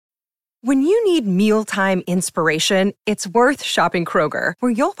When you need mealtime inspiration, it's worth shopping Kroger,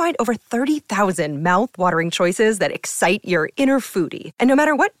 where you'll find over 30,000 mouth-watering choices that excite your inner foodie. And no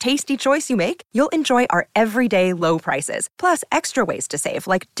matter what tasty choice you make, you'll enjoy our everyday low prices, plus extra ways to save,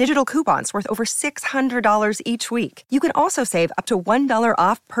 like digital coupons worth over $600 each week. You can also save up to $1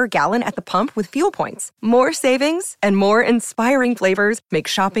 off per gallon at the pump with fuel points. More savings and more inspiring flavors make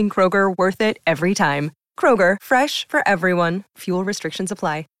shopping Kroger worth it every time. Kroger, fresh for everyone. Fuel restrictions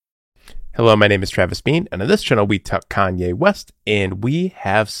apply. Hello, my name is Travis Bean, and on this channel we talk Kanye West, and we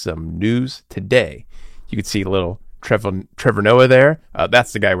have some news today. You can see a little Trevor Noah there.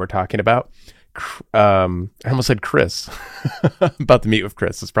 That's the guy we're talking about. I almost said Chris. About to meet with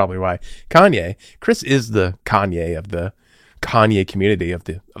Chris. That's probably why. Kanye. Chris is the Kanye of the Kanye community of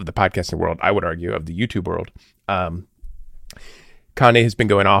the podcasting world. I would argue of the YouTube world. Kanye has been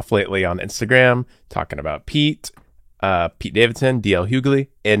going off lately on Instagram, talking about Pete Davidson, D.L. Hughley,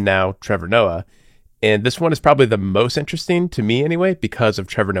 and now Trevor Noah. And this one is probably the most interesting to me anyway, because of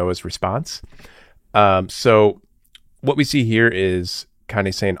Trevor Noah's response. So what we see here is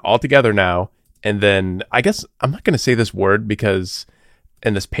Kanye saying all together now. And then I guess I'm not going to say this word because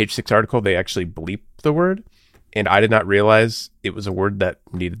in this Page 6 article, they actually bleep the word. And I did not realize it was a word that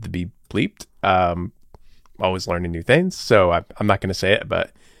needed to be bleeped. Always learning new things. So I'm not going to say it,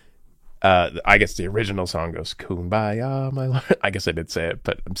 but I guess the original song goes "Kumbaya, my Lord." I guess I did say it,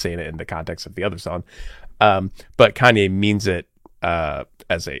 but I'm saying it in the context of the other song. But Kanye means it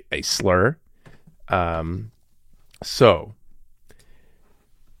as a slur. So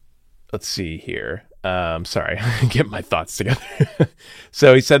let's see here. Sorry, get my thoughts together.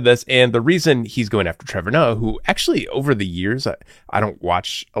 So he said this, and the reason he's going after Trevor Noah, who actually over the years, I don't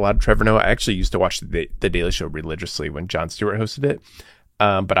watch a lot of Trevor Noah. I actually used to watch the Daily Show religiously when Jon Stewart hosted it.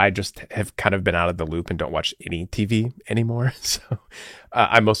 But I just have kind of been out of the loop and don't watch any TV anymore. So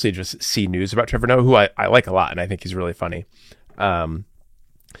I mostly just see news about Trevor Noah, who I like a lot, and I think he's really funny.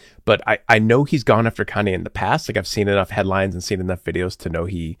 But I know he's gone after Kanye in the past. Like, I've seen enough headlines and seen enough videos to know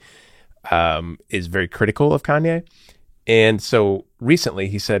he is very critical of Kanye. And so recently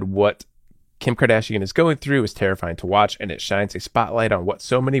he said what Kim Kardashian is going through is terrifying to watch, and it shines a spotlight on what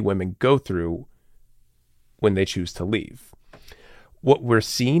so many women go through when they choose to leave. What we're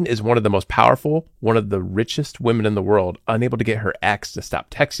seeing is one of the most powerful, one of the richest women in the world, unable to get her ex to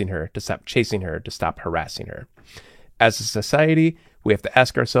stop texting her, to stop chasing her, to stop harassing her. As a society, we have to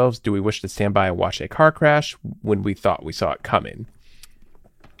ask ourselves, do we wish to stand by and watch a car crash when we thought we saw it coming?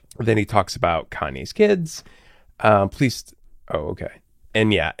 Then he talks about Kanye's kids. Okay.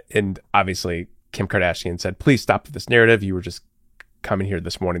 And yeah, and obviously Kim Kardashian said, please stop this narrative. You were just coming here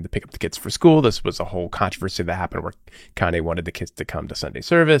this morning to pick up the kids for school. This was a whole controversy that happened where Kanye wanted the kids to come to Sunday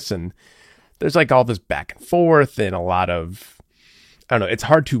service, and there's like all this back and forth and a lot of, I don't know, it's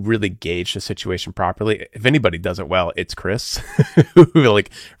hard to really gauge the situation properly. If anybody does it well, it's Chris, who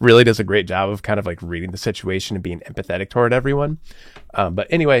like really does a great job of kind of like reading the situation and being empathetic toward everyone. But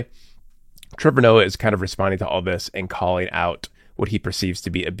anyway, Trevor Noah is kind of responding to all this and calling out what he perceives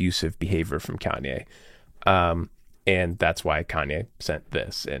to be abusive behavior from Kanye. And that's why Kanye sent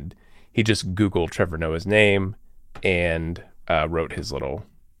this. And he just Googled Trevor Noah's name and wrote his little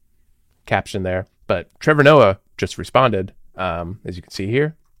caption there. But Trevor Noah just responded, as you can see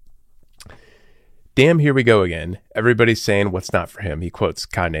here. Damn, here we go again. Everybody's saying what's not for him. He quotes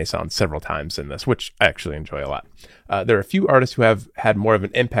Kanye songs several times in this, which I actually enjoy a lot. There are a few artists who have had more of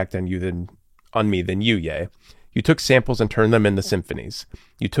an impact on me than you, Ye. You took samples and turned them into symphonies.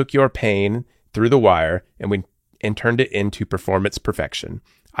 You took your pain through the wire and turned it into performance perfection.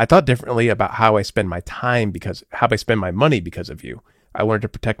 I thought differently about how I spend my how I spend my money because of you. I learned to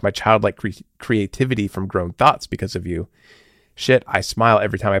protect my childlike creativity from grown thoughts because of you. Shit, I smile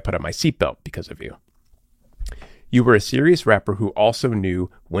every time I put on my seatbelt because of you. You were a serious rapper who also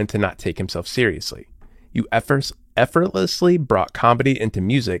knew when to not take himself seriously. You effortlessly brought comedy into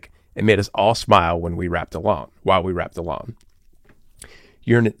music and made us all smile while we rapped along.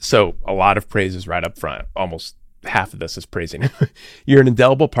 So a lot of praises right up front. Almost half of this is praising him. You're an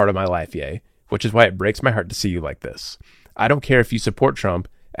indelible part of my life, Ye, which is why it breaks my heart to see you like this. I don't care if you support Trump,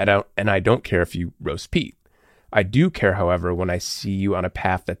 and I don't care if you roast Pete. I do care, however, when I see you on a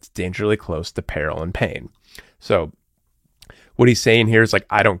path that's dangerously close to peril and pain. So what he's saying here is like,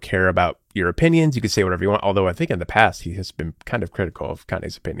 I don't care about your opinions. You can say whatever you want. Although I think in the past, he has been kind of critical of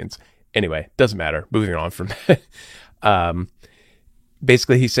Kanye's opinions. Anyway, doesn't matter. Moving on from that.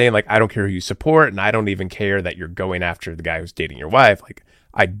 Basically, he's saying, like, I don't care who you support, and I don't even care that you're going after the guy who's dating your wife. Like,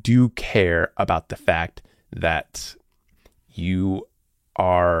 I do care about the fact that you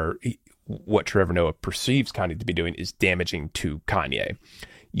are, what Trevor Noah perceives Kanye to be doing is damaging to Kanye.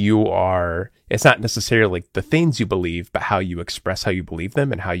 It's not necessarily the things you believe, but how you express how you believe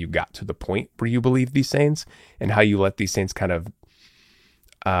them and how you got to the point where you believe these things and how you let these things kind of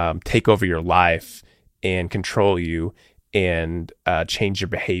take over your life and control you and change your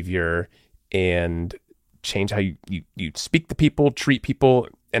behavior and change how you speak to people, treat people,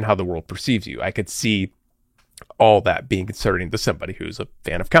 and how the world perceives you. I could see all that being concerning to somebody who's a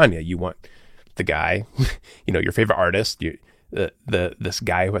fan of Kanye. You want the guy, your favorite artist, this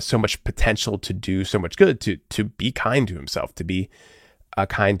guy who has so much potential to do so much good, to be kind to himself, to be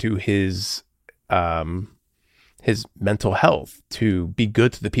kind to his mental health, to be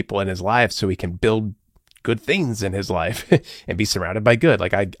good to the people in his life so he can build good things in his life and be surrounded by good.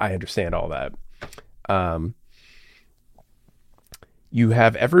 Like, I understand all that. You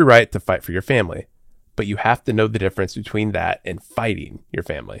have every right to fight for your family, but you have to know the difference between that and fighting your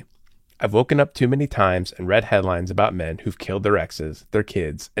family. I've woken up too many times and read headlines about men who've killed their exes, their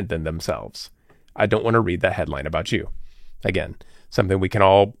kids, and then themselves. I don't want to read that headline about you. Again, something we can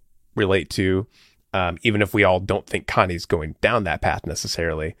all relate to, even if we all don't think Kanye's going down that path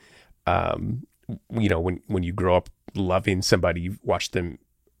necessarily. When you grow up loving somebody, you've watched them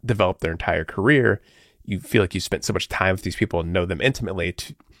develop their entire career, you feel like you spent so much time with these people and know them intimately.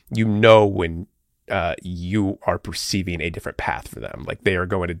 When you are perceiving a different path for them, like they are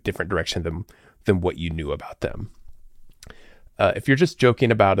going a different direction than what you knew about them. If you're just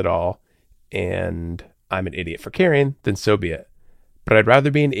joking about it all and I'm an idiot for caring, then so be it. But I'd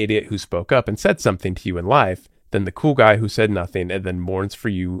rather be an idiot who spoke up and said something to you in life than the cool guy who said nothing and then mourns for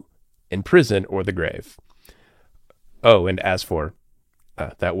you in prison or the grave. Oh, and as for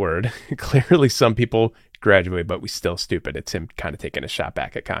that word, clearly some people graduate, but we still stupid. It's him kind of taking a shot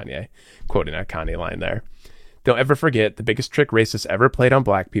back at Kanye, quoting a Kanye line there. Don't ever forget, the biggest trick racists ever played on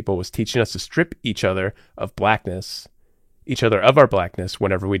black people was teaching us to strip each other of our blackness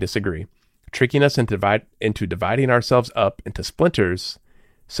whenever we disagree, tricking us into dividing ourselves up into splinters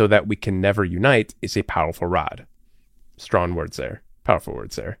so that we can never unite is a powerful rod. Strong words there. Powerful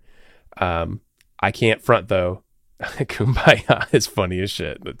words there. I can't front though. Kumbaya is funny as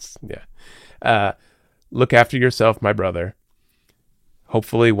shit. Look after yourself, my brother.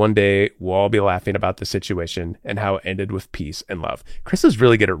 Hopefully one day we'll all be laughing about the situation and how it ended with peace and love. Chris is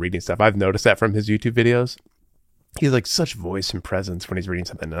really good at reading stuff. I've noticed that from his YouTube videos. He's like such voice and presence when he's reading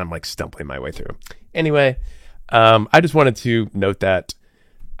something, and I'm like stumbling my way through. Anyway, I just wanted to note that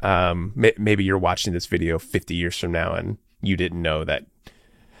maybe you're watching this video 50 years from now and you didn't know that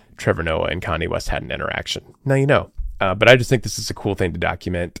Trevor Noah and Kanye West had an interaction. Now you know. But I just think this is a cool thing to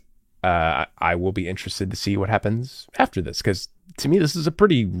document. I will be interested to see what happens after this, because to me, this is a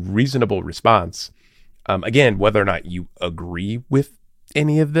pretty reasonable response. Again, whether or not you agree with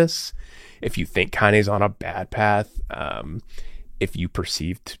any of this, if you think Kanye's on a bad path, if you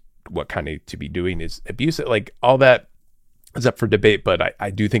perceived what Kanye to be doing is abusive, like all that is up for debate. But I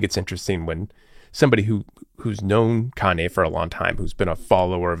do think it's interesting when somebody who's known Kanye for a long time, who's been a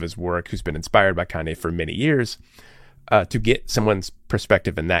follower of his work, who's been inspired by Kanye for many years, to get someone's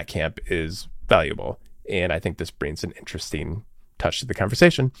perspective in that camp is valuable. And I think this brings an interesting touch to the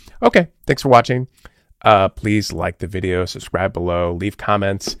conversation. Okay, thanks for watching. Please like the video, subscribe below, leave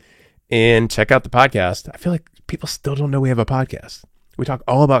comments, and check out the podcast. I feel like people still don't know we have a podcast. We talk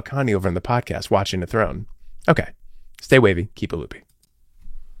all about Kanye over in the podcast, Watching the Throne. Okay, stay wavy, keep it loopy.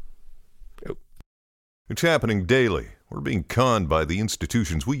 Oh. It's happening daily. We're being conned by the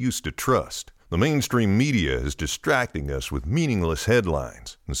institutions we used to trust. The mainstream media is distracting us with meaningless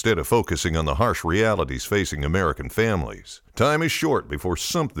headlines instead of focusing on the harsh realities facing American families. Time is short before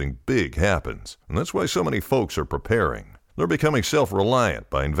something big happens, and that's why so many folks are preparing. They're becoming self-reliant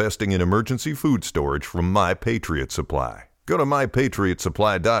by investing in emergency food storage from My Patriot Supply. Go to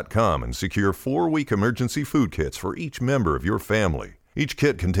MyPatriotSupply.com and secure 4-week emergency food kits for each member of your family. Each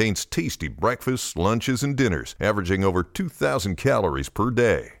kit contains tasty breakfasts, lunches, and dinners, averaging over 2,000 calories per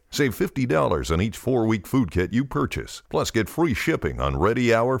day. Save $50 on each 4-week food kit you purchase. Plus, get free shipping on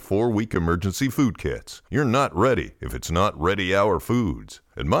Ready Hour 4-week emergency food kits. You're not ready if it's not Ready Hour foods.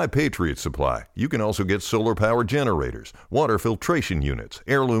 At My Patriot Supply, you can also get solar power generators, water filtration units,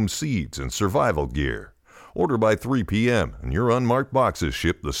 heirloom seeds, and survival gear. Order by 3 p.m. and your unmarked boxes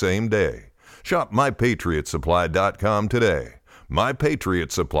ship the same day. Shop MyPatriotSupply.com today.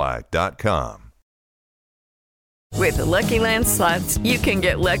 MyPatriotSupply.com. With the Lucky Land Slots, you can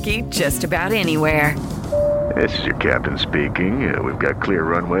get lucky just about anywhere. This is your captain speaking. We've got clear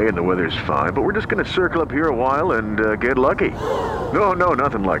runway and the weather's fine, but we're just going to circle up here a while and get lucky. No,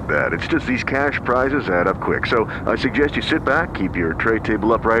 nothing like that. It's just these cash prizes add up quick. So I suggest you sit back, keep your tray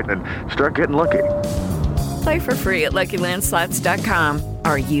table upright, and start getting lucky. Play for free at LuckyLandSlots.com.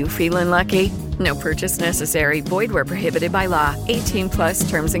 Are you feeling lucky? No purchase necessary. Void where prohibited by law. 18 plus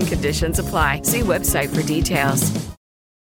terms and conditions apply. See website for details.